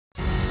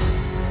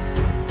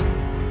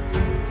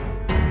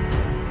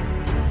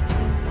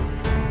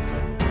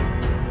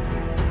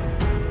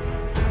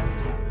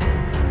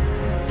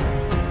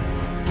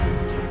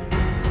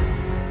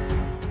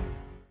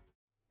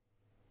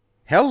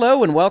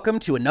Hello and welcome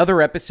to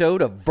another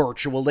episode of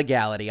Virtual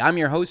Legality. I'm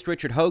your host,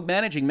 Richard Hogue,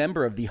 managing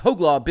member of the Hogue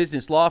Law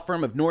business law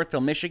firm of Northville,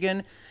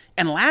 Michigan.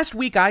 And last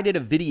week I did a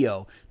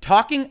video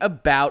talking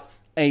about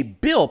a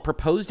bill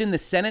proposed in the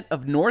Senate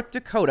of North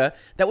Dakota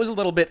that was a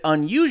little bit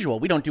unusual.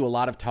 We don't do a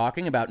lot of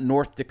talking about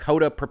North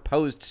Dakota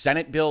proposed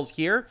Senate bills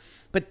here,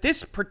 but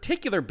this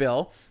particular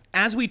bill,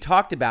 as we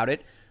talked about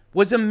it,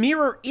 was a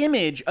mirror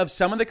image of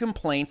some of the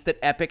complaints that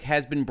Epic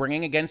has been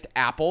bringing against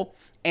Apple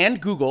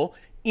and Google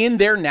in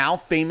their now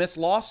famous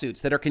lawsuits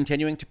that are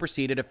continuing to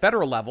proceed at a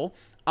federal level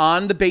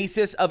on the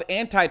basis of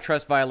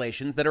antitrust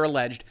violations that are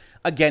alleged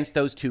against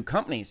those two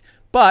companies.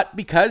 But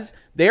because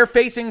they're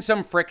facing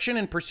some friction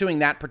in pursuing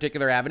that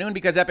particular avenue, and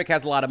because Epic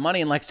has a lot of money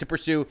and likes to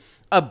pursue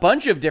a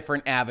bunch of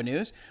different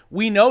avenues,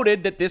 we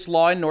noted that this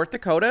law in North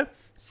Dakota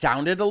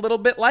sounded a little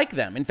bit like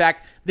them. In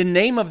fact, the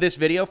name of this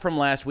video from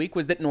last week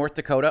was that North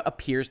Dakota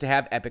appears to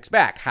have Epic's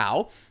back.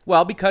 How?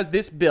 Well, because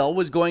this bill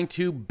was going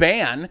to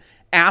ban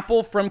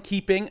Apple from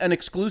keeping an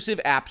exclusive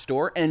app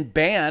store and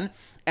ban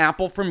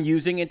Apple from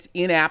using its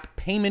in-app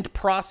payment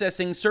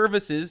processing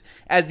services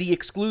as the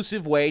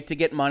exclusive way to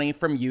get money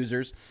from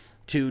users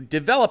to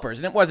developers.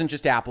 And it wasn't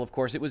just Apple, of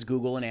course, it was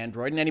Google and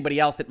Android and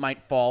anybody else that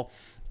might fall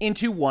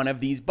into one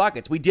of these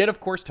buckets. We did, of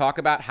course, talk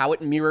about how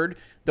it mirrored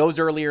those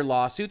earlier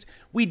lawsuits.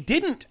 We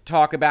didn't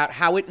talk about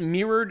how it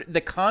mirrored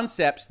the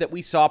concepts that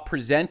we saw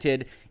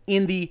presented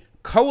in the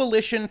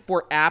Coalition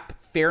for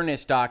App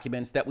Fairness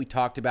documents that we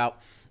talked about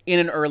in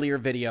an earlier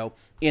video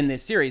in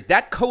this series.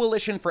 That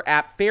Coalition for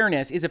App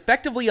Fairness is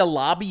effectively a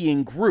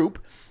lobbying group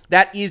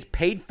that is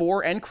paid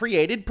for and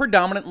created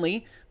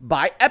predominantly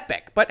by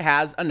Epic, but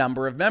has a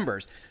number of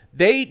members.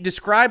 They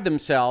describe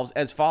themselves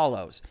as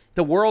follows: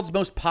 the world's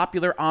most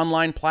popular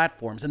online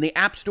platforms and the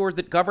app stores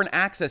that govern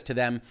access to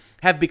them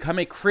have become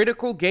a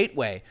critical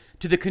gateway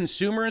to the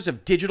consumers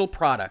of digital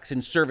products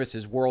and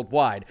services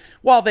worldwide.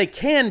 While they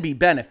can be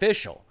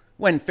beneficial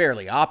when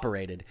fairly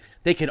operated,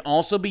 they can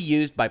also be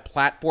used by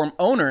platform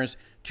owners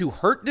to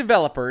hurt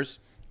developers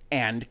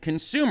and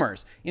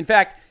consumers. In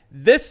fact,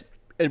 this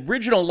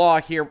original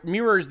law here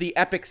mirrors the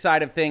Epic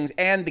side of things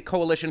and the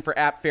Coalition for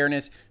App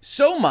Fairness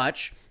so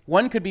much,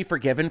 one could be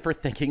forgiven for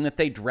thinking that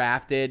they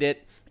drafted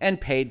it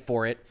and paid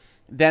for it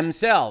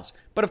themselves.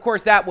 But of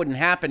course, that wouldn't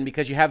happen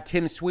because you have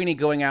Tim Sweeney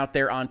going out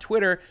there on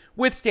Twitter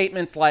with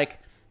statements like,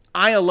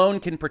 "I alone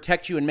can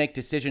protect you and make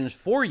decisions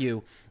for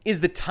you," is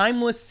the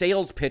timeless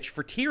sales pitch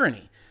for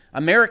tyranny.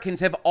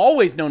 Americans have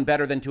always known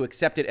better than to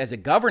accept it as a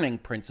governing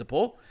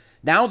principle.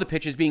 Now the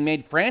pitch is being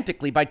made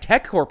frantically by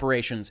tech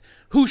corporations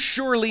who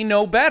surely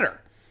know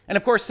better. And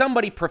of course,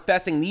 somebody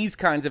professing these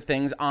kinds of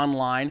things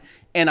online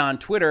and on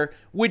Twitter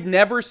would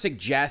never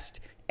suggest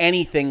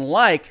anything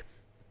like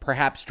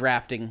perhaps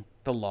drafting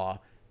the law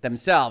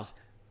themselves.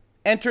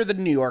 Enter the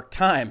New York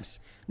Times.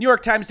 New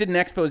York Times did an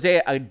expose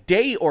a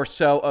day or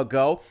so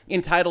ago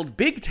entitled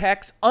 "Big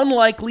Tech's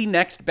Unlikely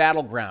Next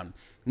Battleground,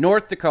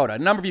 North Dakota." A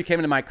number of you came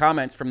into my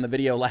comments from the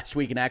video last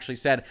week and actually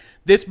said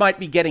this might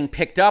be getting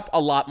picked up a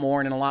lot more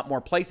and in a lot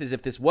more places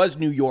if this was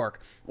New York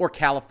or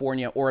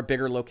California or a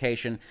bigger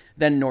location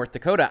than North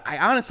Dakota. I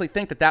honestly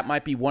think that that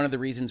might be one of the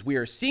reasons we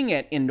are seeing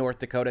it in North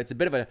Dakota. It's a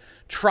bit of a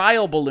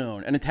trial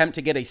balloon, an attempt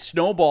to get a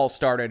snowball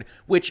started,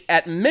 which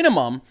at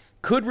minimum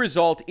could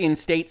result in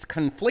states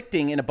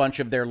conflicting in a bunch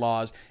of their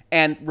laws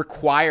and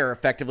require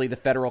effectively the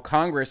federal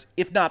Congress,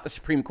 if not the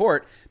Supreme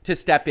Court, to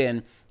step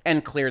in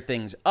and clear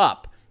things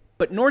up.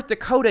 But North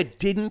Dakota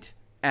didn't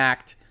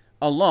act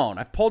alone.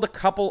 I've pulled a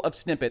couple of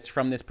snippets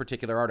from this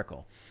particular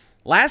article.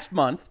 Last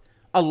month,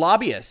 a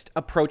lobbyist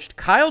approached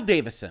Kyle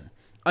Davison,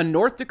 a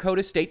North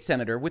Dakota state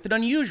senator, with an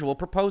unusual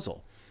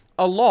proposal: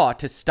 a law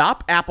to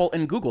stop Apple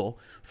and Google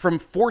from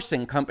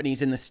forcing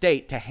companies in the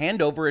state to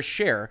hand over a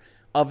share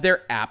of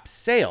their app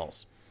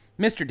sales.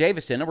 Mr.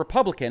 Davison, a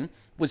Republican,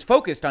 was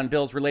focused on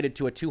bills related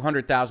to a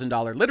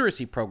 $200,000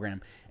 literacy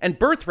program and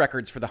birth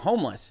records for the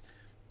homeless,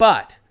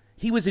 but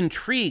he was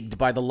intrigued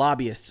by the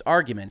lobbyist's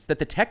arguments that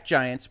the tech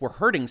giants were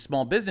hurting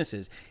small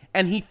businesses,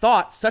 and he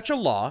thought such a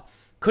law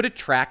could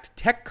attract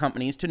tech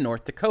companies to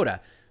North Dakota,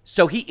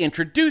 so he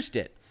introduced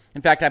it.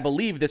 In fact, I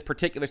believe this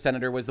particular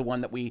senator was the one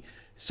that we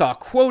saw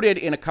quoted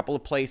in a couple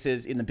of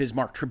places in the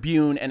Bismarck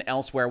Tribune and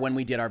elsewhere when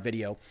we did our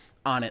video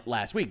on it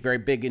last week. Very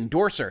big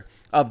endorser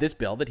of this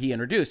bill that he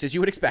introduced, as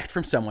you would expect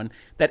from someone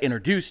that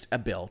introduced a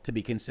bill to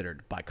be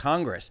considered by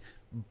Congress.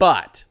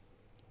 But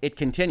it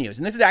continues.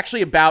 And this is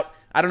actually about,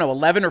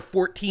 11 or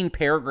 14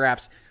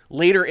 paragraphs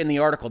later in the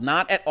article,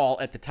 not at all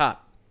at the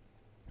top.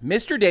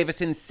 Mr.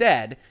 Davison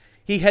said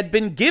he had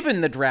been given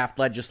the draft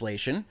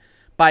legislation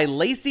by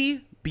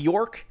Lacey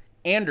Bjork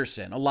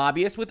Anderson, a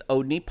lobbyist with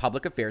Odney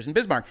Public Affairs in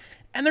Bismarck.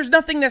 And there's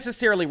nothing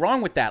necessarily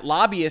wrong with that.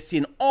 Lobbyists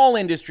in all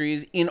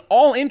industries, in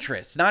all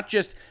interests, not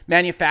just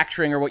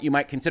manufacturing or what you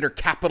might consider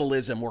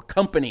capitalism or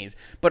companies,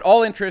 but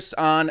all interests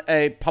on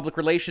a public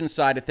relations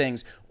side of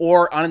things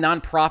or on a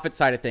nonprofit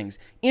side of things,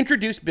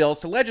 introduce bills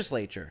to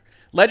legislature.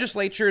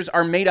 Legislatures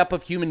are made up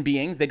of human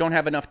beings. They don't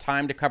have enough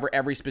time to cover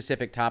every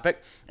specific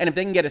topic. And if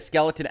they can get a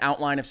skeleton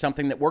outline of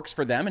something that works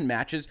for them and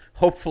matches,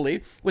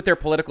 hopefully, with their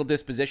political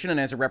disposition and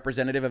as a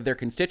representative of their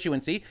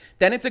constituency,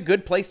 then it's a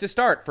good place to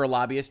start for a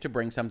lobbyist to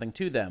bring something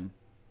to them.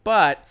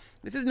 But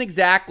this isn't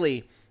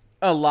exactly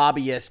a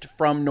lobbyist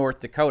from North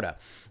Dakota.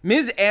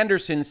 Ms.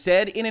 Anderson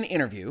said in an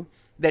interview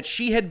that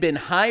she had been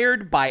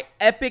hired by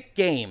Epic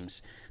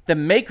Games, the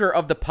maker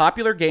of the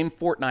popular game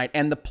Fortnite,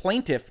 and the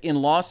plaintiff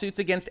in lawsuits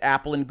against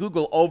Apple and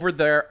Google over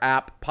their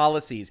app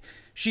policies.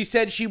 She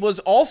said she was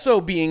also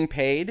being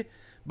paid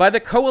by the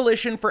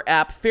Coalition for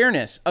App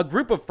Fairness, a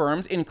group of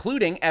firms,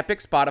 including Epic,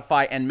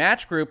 Spotify, and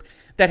Match Group,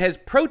 that has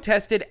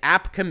protested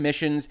app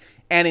commissions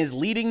and is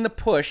leading the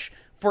push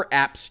for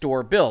App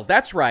Store bills.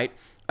 That's right,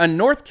 a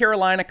North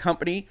Carolina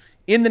company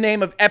in the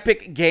name of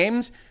Epic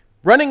Games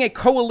running a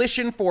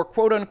coalition for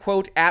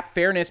quote-unquote app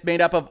fairness made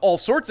up of all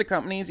sorts of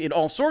companies in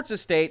all sorts of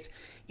states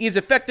is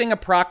effecting a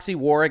proxy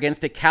war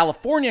against a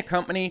California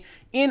company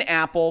in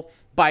Apple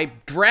by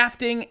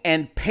drafting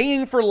and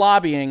paying for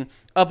lobbying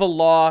of a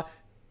law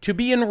to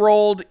be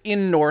enrolled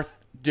in North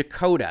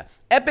Dakota.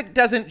 Epic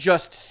doesn't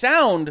just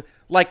sound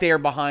like they are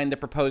behind the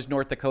proposed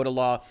North Dakota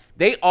law.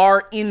 They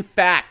are, in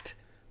fact,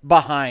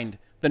 behind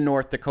the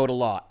North Dakota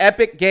law.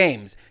 Epic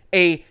Games,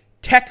 a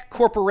tech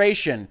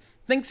corporation,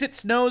 thinks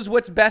it knows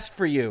what's best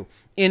for you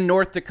in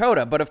North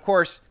Dakota. But of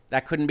course,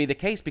 that couldn't be the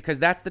case because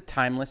that's the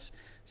timeless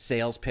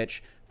sales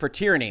pitch for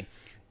tyranny.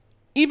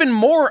 Even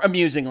more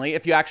amusingly,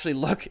 if you actually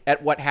look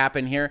at what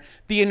happened here,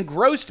 the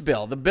engrossed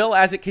bill, the bill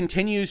as it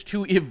continues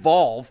to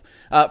evolve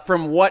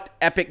from what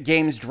Epic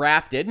Games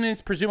drafted, and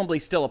is presumably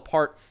still a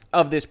part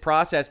of this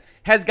process,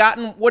 has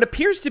gotten what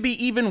appears to be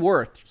even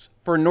worse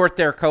for North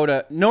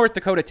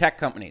Dakota tech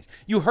companies.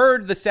 You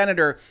heard the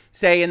senator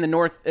say in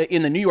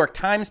the New York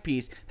Times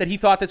piece that he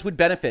thought this would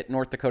benefit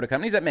North Dakota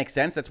companies. That makes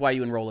sense. That's why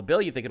you enroll a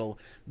bill. You think it'll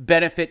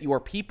benefit your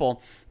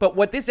people. But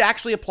what this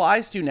actually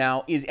applies to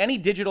now is any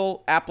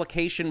digital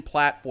application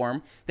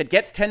platform that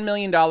gets $10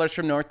 million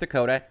from North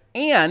Dakota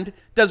and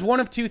does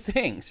one of two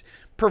things: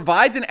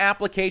 provides an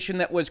application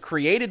that was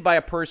created by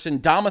a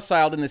person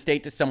domiciled in the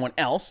state to someone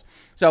else.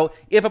 So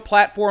if a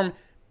platform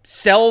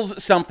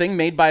sells something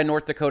made by a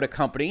North Dakota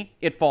company,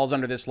 it falls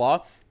under this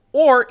law.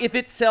 Or if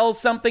it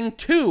sells something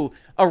to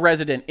a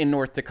resident in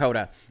North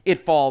Dakota, it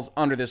falls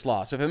under this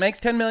law. So if it makes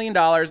 $10 million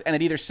and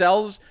it either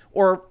sells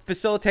or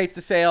facilitates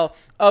the sale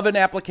of an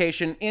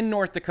application in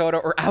North Dakota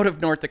or out of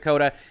North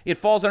Dakota, it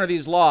falls under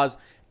these laws.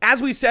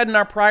 As we said in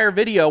our prior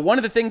video, one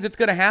of the things that's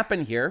going to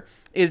happen here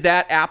is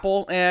that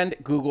Apple and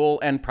Google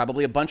and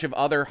probably a bunch of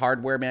other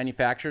hardware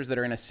manufacturers that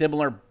are in a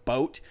similar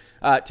boat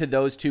to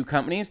those two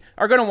companies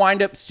are going to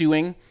wind up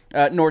suing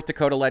North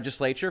Dakota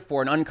legislature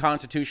for an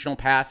unconstitutional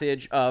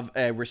passage of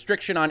a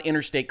restriction on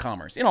interstate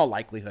commerce, in all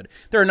likelihood.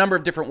 There are a number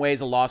of different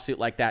ways a lawsuit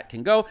like that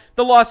can go.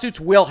 The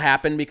lawsuits will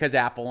happen because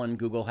Apple and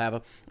Google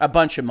have a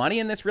bunch of money,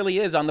 and this really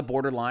is on the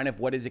borderline of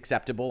what is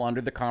acceptable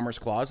under the Commerce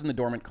Clause and the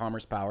dormant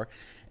commerce power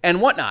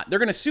and whatnot. They're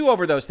going to sue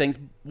over those things.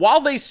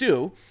 While they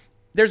sue,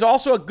 there's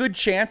also a good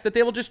chance that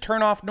they will just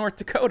turn off North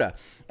Dakota.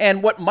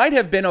 And what might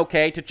have been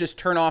okay to just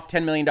turn off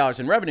 $10 million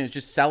in revenues,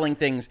 just selling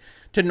things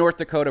to North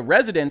Dakota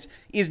residents,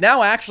 is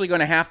now actually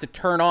going to have to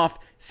turn off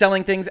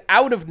selling things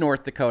out of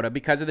North Dakota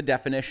because of the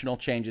definitional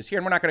changes here.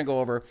 And we're not going to go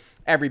over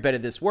every bit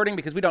of this wording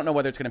because we don't know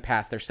whether it's going to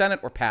pass their Senate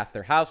or pass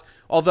their House.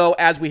 Although,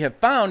 as we have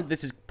found,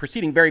 this is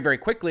proceeding very, very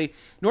quickly.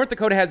 North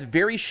Dakota has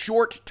very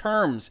short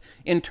terms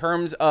in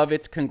terms of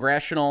its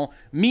congressional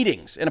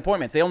meetings and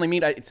appointments. They only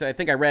meet, I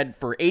think I read,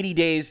 for 80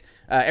 days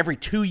every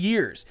 2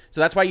 years.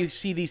 So that's why you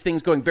see these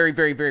things going very,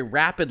 very, very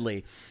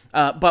rapidly.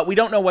 But we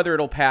don't know whether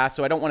it'll pass,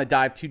 so I don't want to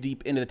dive too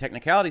deep into the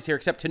technicalities here,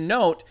 except to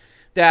note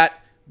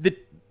that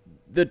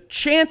the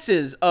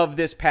chances of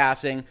this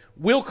passing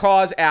will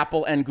cause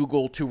Apple and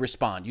Google to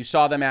respond. You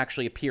saw them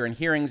actually appear in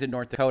hearings in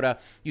North Dakota.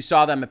 You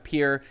saw them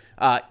appear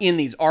in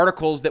these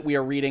articles that we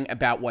are reading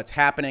about what's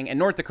happening. And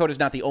North Dakota is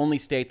not the only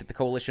state that the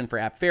Coalition for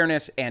App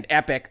Fairness and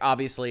Epic,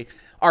 obviously,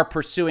 are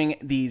pursuing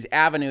these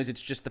avenues.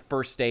 It's just the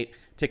first state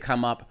to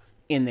come up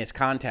in this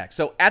context.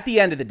 So at the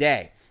end of the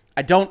day,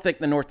 I don't think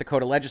the North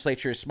Dakota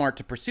legislature is smart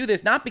to pursue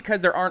this, not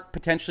because there aren't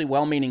potentially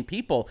well-meaning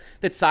people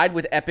that side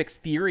with Epic's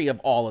theory of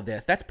all of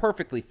this. That's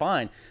perfectly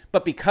fine.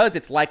 But because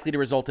it's likely to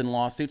result in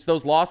lawsuits,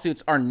 those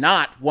lawsuits are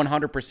not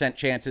 100%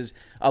 chances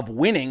of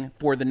winning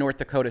for the North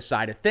Dakota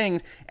side of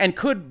things and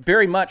could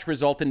very much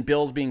result in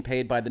bills being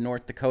paid by the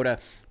North Dakota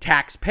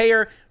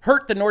taxpayer,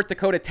 hurt the North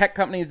Dakota tech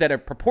companies that are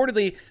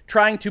purportedly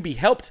trying to be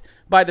helped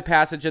by the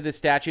passage of this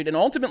statute, and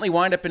ultimately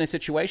wind up in a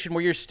situation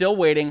where you're still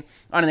waiting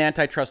on an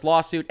antitrust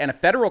lawsuit and a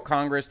federal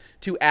Congress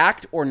to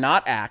act or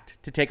not act,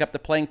 to take up the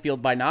playing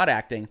field by not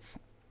acting,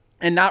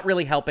 and not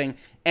really helping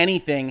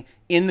anything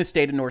in the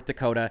state of North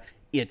Dakota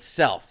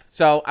itself.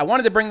 So I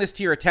wanted to bring this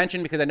to your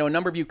attention because I know a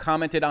number of you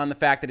commented on the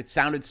fact that it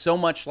sounded so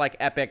much like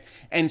Epic,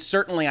 and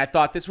certainly I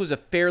thought this was a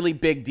fairly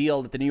big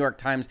deal that the New York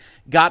Times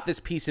got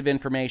this piece of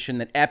information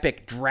that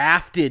Epic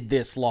drafted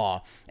this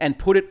law and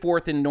put it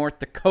forth in North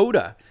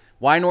Dakota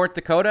Why North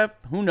Dakota?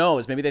 Who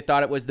knows? Maybe they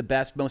thought it was the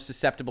best, most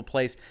susceptible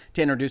place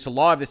to introduce a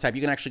law of this type.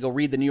 You can actually go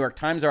read the New York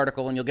Times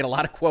article, and you'll get a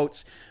lot of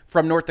quotes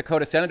from North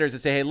Dakota senators that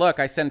say, hey, look,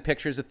 I send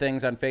pictures of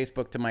things on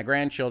Facebook to my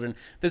grandchildren.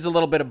 This is a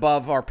little bit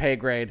above our pay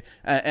grade,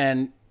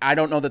 and I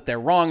don't know that they're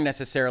wrong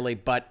necessarily,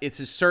 but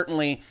it's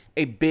certainly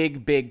a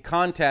big, big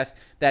contest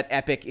that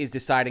Epic is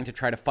deciding to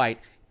try to fight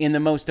in the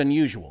most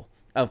unusual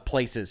of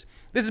places.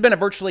 This has been a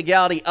Virtual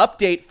Legality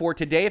update for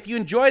today. If you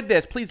enjoyed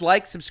this, please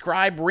like,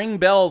 subscribe, ring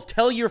bells,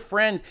 tell your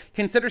friends,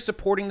 consider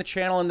supporting the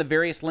channel in the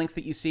various links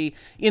that you see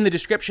in the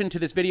description to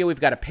this video.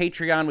 We've got a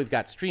Patreon, we've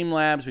got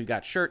Streamlabs, we've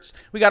got shirts,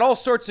 we got all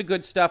sorts of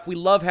good stuff. We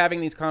love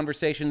having these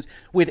conversations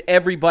with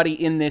everybody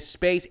in this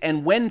space.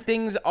 And when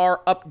things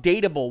are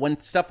updatable, when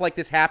stuff like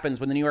this happens,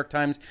 when the New York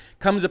Times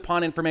comes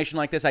upon information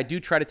like this, I do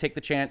try to take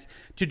the chance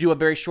to do a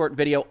very short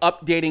video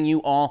updating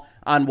you all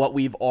on what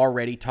we've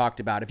already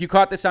talked about. If you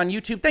caught this on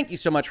YouTube, thank you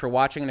so much for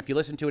watching. And if you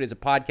listen to it as a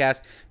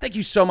podcast, thank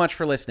you so much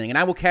for listening. And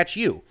I will catch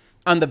you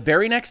on the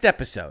very next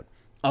episode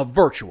of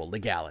Virtual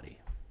Legality.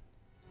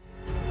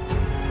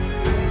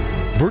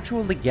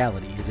 Virtual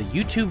Legality is a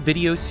YouTube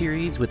video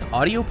series with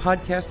audio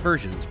podcast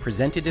versions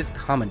presented as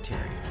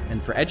commentary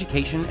and for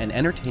education and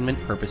entertainment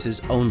purposes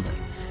only.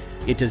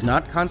 It does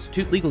not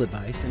constitute legal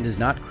advice and does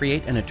not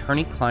create an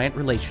attorney-client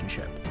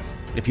relationship.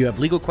 If you have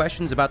legal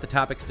questions about the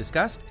topics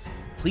discussed,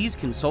 please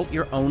consult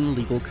your own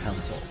legal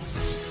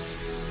counsel.